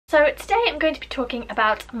So today I'm going to be talking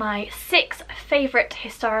about my 6 favourite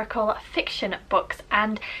historical fiction books,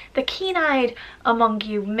 and the keen-eyed among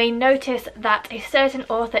you may notice that a certain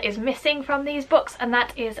author is missing from these books, and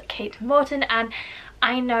that is Kate Morton. And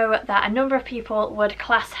I know that a number of people would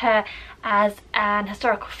class her as an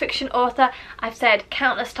historical fiction author. I've said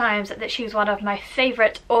countless times that she's one of my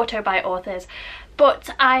favourite auto-buy authors, but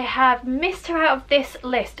I have missed her out of this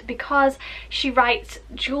list because she writes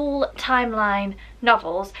dual timeline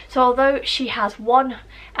novels. So although she has one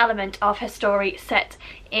element of her story set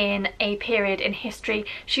in a period in history,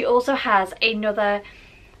 she also has another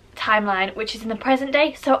timeline which is in the present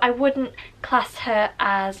day, so I wouldn't class her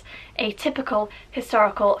as a typical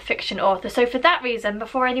historical fiction author. So for that reason,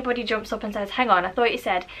 before anybody jumps up and says, hang on, I thought you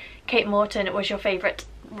said Kate Morton was your favourite,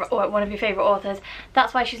 or one of your favourite authors,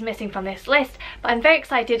 that's why she's missing from this list. But I'm very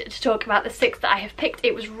excited to talk about the 6 that I have picked.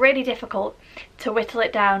 It was really difficult to whittle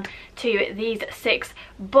it down to these 6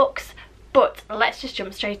 books, but let's just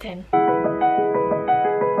jump straight in.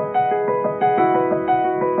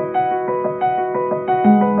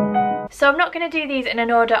 So I'm not going to do these in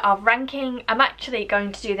an order of ranking. I'm actually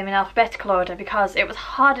going to do them in alphabetical order because it was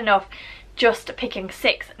hard enough just picking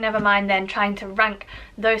 6, never mind then trying to rank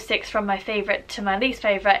those 6 from my favourite to my least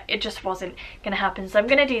favourite. It just wasn't going to happen. So I'm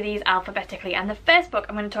going to do these alphabetically, and the first book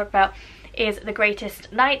I'm going to talk about is The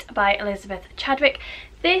Greatest Night by Elizabeth Chadwick.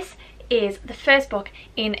 This is the first book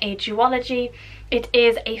in a duology. It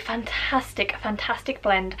is a fantastic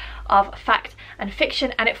blend of fact and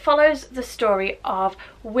fiction, and it follows the story of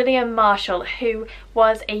William Marshall, who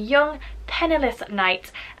was a young penniless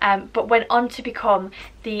knight but went on to become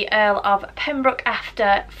the Earl of Pembroke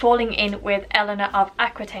after falling in with Eleanor of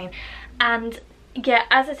Aquitaine. And yeah,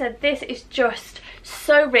 as I said, this is just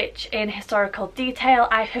so rich in historical detail.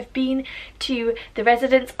 I have been to the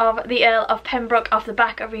residence of the Earl of Pembroke off the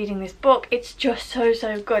back of reading this book. It's just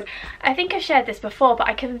so good. I think I've shared this before, but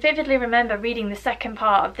I can vividly remember reading the second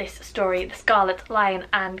part of this story, The Scarlet Lion,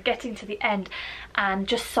 and getting to the end and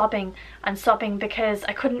just sobbing and sobbing because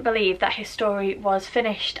I couldn't believe that his story was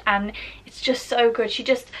finished. And it's just so good.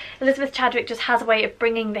 Elizabeth Chadwick just has a way of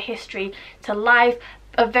bringing the history to life,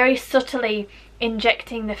 of very subtly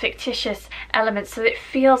injecting the fictitious elements so it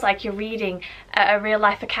feels like you're reading a real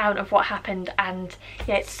life account of what happened. And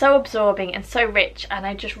yeah, it's so absorbing and so rich, and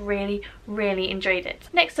I just really enjoyed it.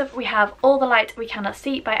 Next up we have All the Light We Cannot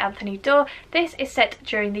See by Anthony Doerr. This is set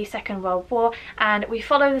during the Second World War, and we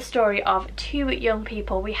follow the story of 2 young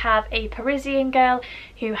people. We have a Parisian girl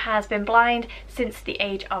who has been blind since the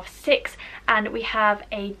age of 6, and we have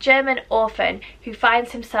a German orphan who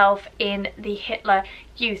finds himself in the Hitler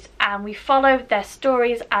Youth, and we follow their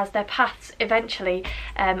stories as their paths eventually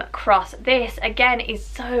cross. This again is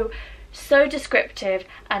so descriptive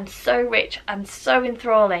and so rich and so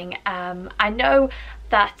enthralling. I know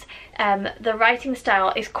that the writing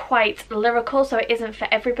style is quite lyrical, so it isn't for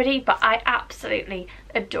everybody, but I absolutely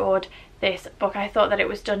adored this book. I thought that it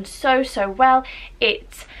was done so well.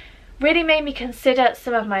 It really made me consider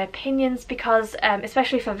some of my opinions because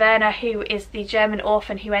especially for Werner, who is the German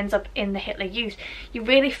orphan who ends up in the Hitler Youth, you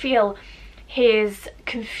really feel his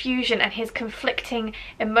confusion and his conflicting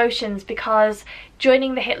emotions, because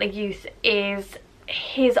joining the Hitler Youth is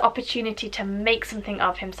his opportunity to make something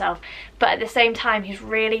of himself, but at the same time he's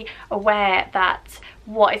really aware that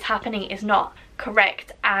what is happening is not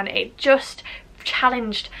correct, and it just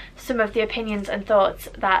challenged some of the opinions and thoughts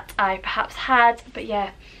that I perhaps had. But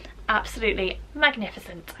yeah, absolutely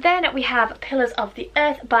magnificent. Then we have Pillars of the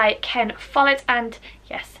Earth by Ken Follett, and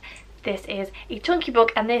yes, this is a chunky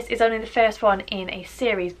book, and this is only the first one in a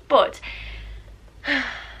series, but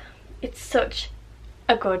it's such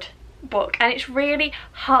a good book, and it's really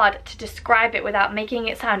hard to describe it without making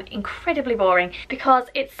it sound incredibly boring, because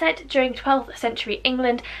it's set during 12th century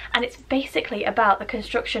England, and it's basically about the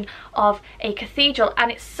construction of a cathedral, and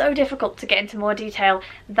it's so difficult to get into more detail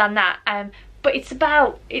than that. But it's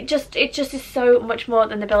about, it just is so much more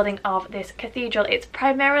than the building of this cathedral. It's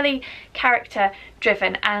primarily character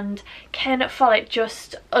driven, and Ken Follett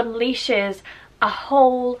just unleashes a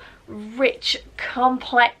whole rich,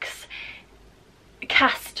 complex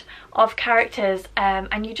cast of characters,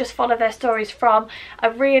 and you just follow their stories from a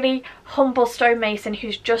really humble stonemason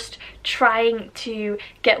who's just trying to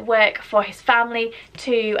get work for his family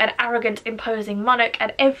to an arrogant, imposing monarch,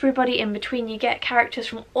 and everybody in between. You get characters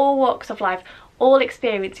from all walks of life, all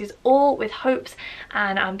experiences, all with hopes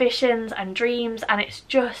and ambitions and dreams, and it's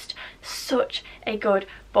just such a good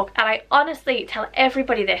book. And I honestly tell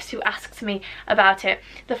everybody this who asks me about it.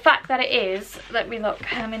 The fact that it is, let me look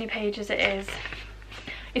how many pages it is.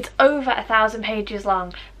 It's over 1,000 pages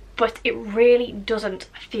long, but it really doesn't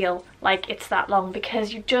feel like it's that long,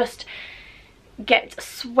 because you just get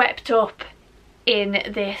swept up in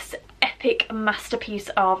this epic masterpiece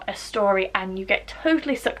of a story and you get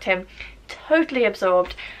totally sucked in, totally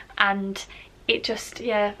absorbed, and it just,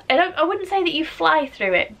 yeah, I wouldn't say that you fly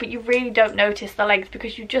through it, but you really don't notice the length,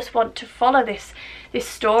 because you just want to follow this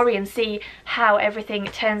story and see how everything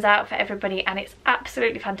turns out for everybody, and it's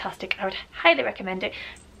absolutely fantastic. I would highly recommend it.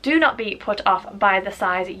 Do not be put off by the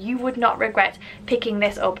size. You would not regret picking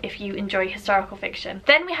this up if you enjoy historical fiction.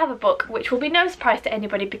 Then we have a book which will be no surprise to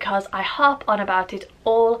anybody because I harp on about it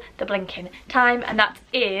all the blinking time, and that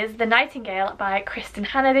is The Nightingale by Kristin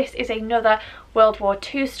Hannah. This is another World War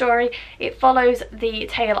II story. It follows the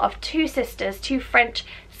tale of two sisters, two French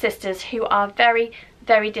sisters who are very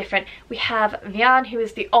different. We have Vianne, who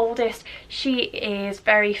is the oldest. She is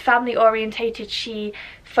very family orientated. She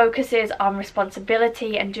focuses on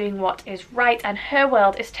responsibility and doing what is right, and her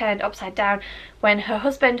world is turned upside down when her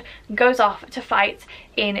husband goes off to fight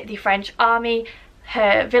in the French army.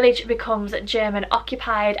 Her village becomes German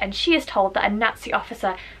occupied and she is told that a Nazi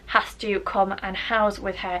officer has to come and house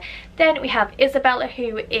with her. Then we have Isabella,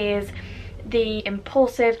 who is the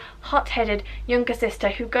impulsive, hot-headed younger sister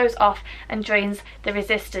who goes off and joins the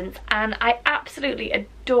resistance, and I absolutely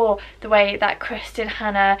adore the way that Kristin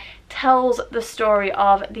Hannah tells the story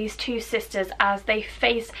of these two sisters as they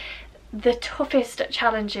face the toughest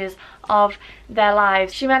challenges of their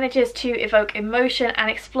lives. She manages to evoke emotion and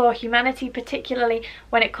explore humanity, particularly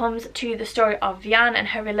when it comes to the story of Vianne and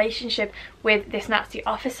her relationship with this Nazi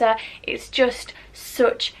officer. It's just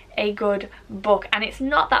such a good book, and it's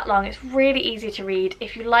not that long. It's really easy to read.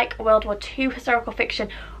 If you like World War II historical fiction,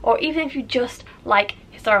 or even if you just like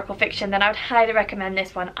historical fiction, then I would highly recommend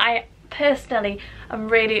this one. I personally am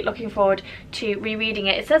really looking forward to rereading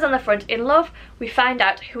it. It says on the front, in love we find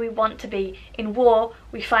out who we want to be, in war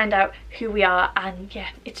we find out who we are, and yeah,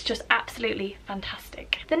 it's just absolutely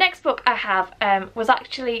fantastic. The next book I have was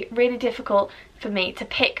actually really difficult for me to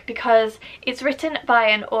pick because it's written by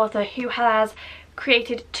an author who has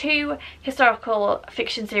created two historical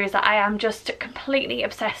fiction series that I am just completely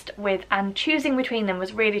obsessed with, and choosing between them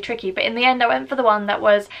was really tricky, but in the end I went for the one that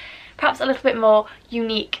was perhaps a little bit more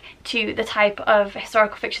unique to the type of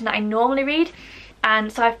historical fiction that I normally read.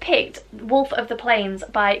 And so I've picked Wolf of the Plains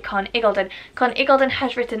by Con Iggulden. Con Iggulden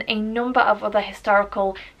has written a number of other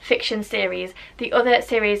historical fiction series. The other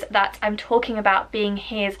series that I'm talking about being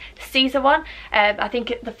his Caesar one. I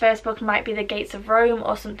think the first book might be The Gates of Rome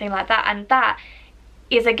or something like that, and that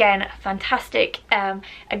is again fantastic.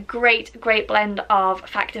 A great blend of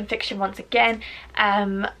fact and fiction once again,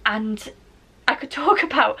 and I could talk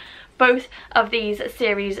about both of these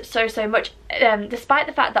series so much, despite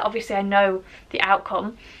the fact that obviously I know the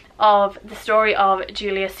outcome of the story of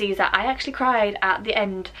Julius Caesar. I actually cried at the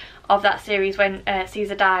end of that series when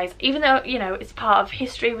Caesar dies, even though, you know, it's part of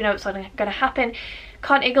history, we know it's going to happen.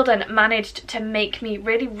 Con Iggulden managed to make me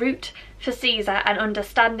really root for Caesar and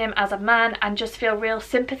understand him as a man and just feel real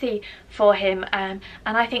sympathy for him, and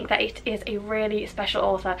I think that it is a really special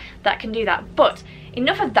author that can do that. But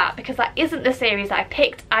enough of that, because that isn't the series that I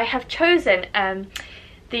picked. I have chosen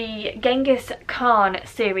the Genghis Khan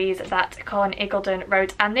series that Con Iggulden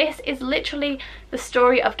wrote, and this is literally the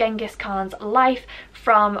story of Genghis Khan's life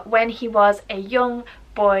from when he was a young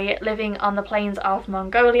boy living on the plains of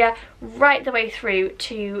Mongolia right the way through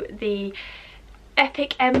to the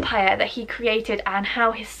epic empire that he created, and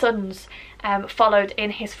how his sons followed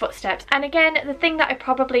in his footsteps. And again, the thing that I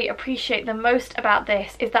probably appreciate the most about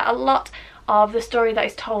this is that a lot of the story that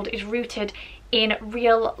is told is rooted in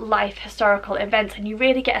real life historical events, and you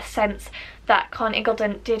really get a sense that Con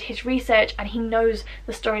Iggulden did his research and he knows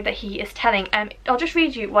the story that he is telling. I'll just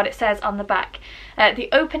read you what it says on the back. The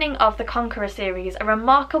opening of the Conqueror series, a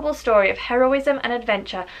remarkable story of heroism and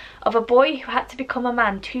adventure, of a boy who had to become a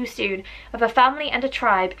man too soon, of a family and a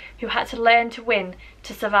tribe who had to learn to win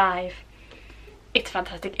to survive. It's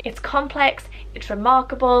fantastic. It's complex, it's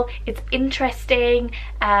remarkable, it's interesting,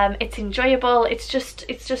 it's enjoyable, it's just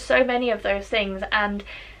so many of those things, and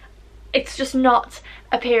it's just not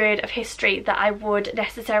a period of history that I would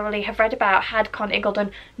necessarily have read about had Con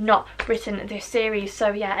Iggulden not written this series. So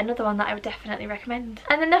yeah, another one that I would definitely recommend.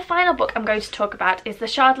 And then the final book I'm going to talk about is the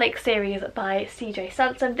Shardlake series by C.J.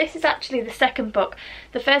 Sansom. This is actually the second book.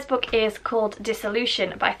 The first book is called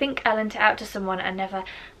Dissolution, but I think I lent it out to someone and never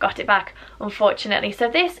got it back, unfortunately. So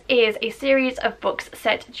this is a series of books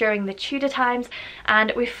set during the Tudor times,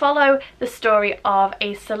 and we follow the story of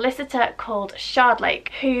a solicitor called Shardlake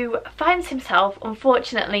who finds himself, unfortunately,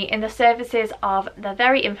 in the services of the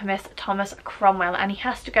very infamous Thomas Cromwell, and he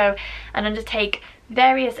has to go and undertake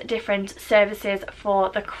various different services for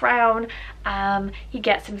the crown. He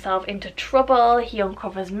gets himself into trouble, he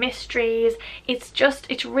uncovers mysteries.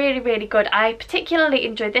 It's really good. I particularly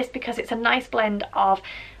enjoy this because it's a nice blend of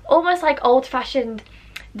almost like old-fashioned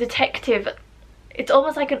detective. It's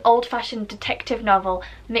almost like an old-fashioned detective novel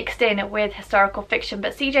mixed in with historical fiction,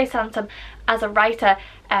 but CJ Sansom as a writer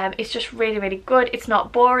is just really good. It's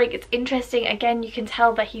not boring, it's interesting. Again, you can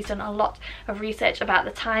tell that he's done a lot of research about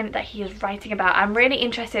the time that he is writing about. I'm really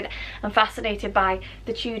interested and fascinated by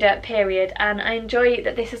the Tudor period, and I enjoy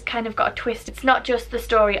that this has kind of got a twist. It's not just the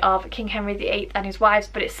story of King Henry VIII and his wives,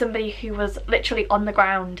 but it's somebody who was literally on the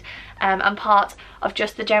ground and part of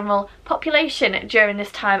just the general population during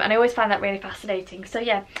this time, and I always find that really fascinating. So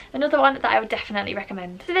yeah, another one that I would definitely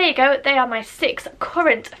recommend. So there you go, they are my 6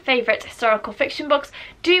 current favourite historical fiction books.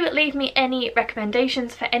 Do leave me any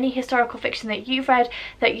recommendations for any historical fiction that you've read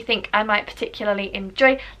that you think I might particularly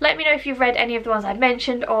enjoy. Let me know if you've read any of the ones I've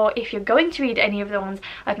mentioned, or if you're going to read any of the ones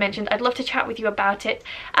I've mentioned. I'd love to chat with you about it.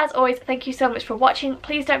 As always, thank you so much for watching.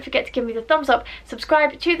 Please don't forget to give me the thumbs up,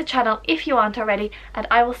 subscribe to the channel if you aren't already, and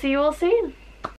I will see you all soon.